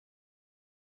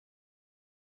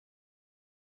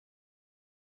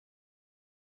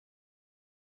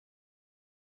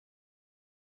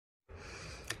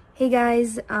Hey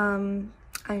guys,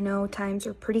 I know times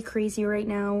are pretty crazy right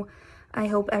now. I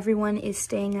hope everyone is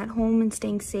staying at home and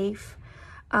staying safe.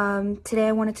 Today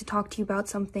I wanted to talk to you about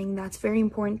something that's very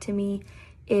important to me.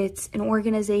 It's an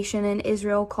organization in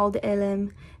Israel called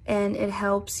Elim, and it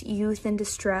helps youth in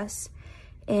distress.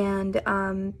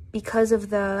 And because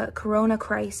of the corona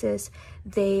crisis,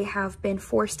 they have been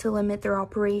forced to limit their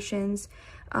operations,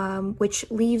 which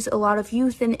leaves a lot of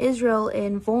youth in Israel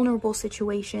in vulnerable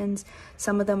situations.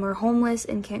 Some of them are homeless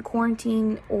and can't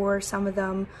quarantine, or some of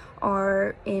them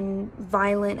are in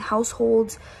violent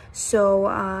households.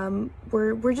 So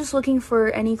we're just looking for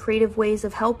any creative ways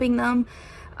of helping them.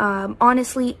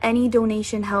 Honestly, any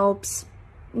donation helps.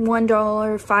 $1,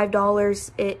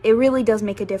 $5, it really does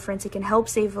make a difference. It can help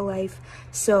save a life.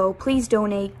 So please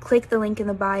donate. Click the link in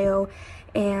the bio.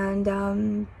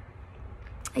 And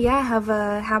yeah, have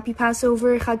a happy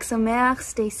Passover. Chag Sameach.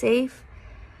 Stay safe.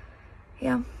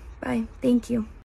 Yeah, bye. Thank you.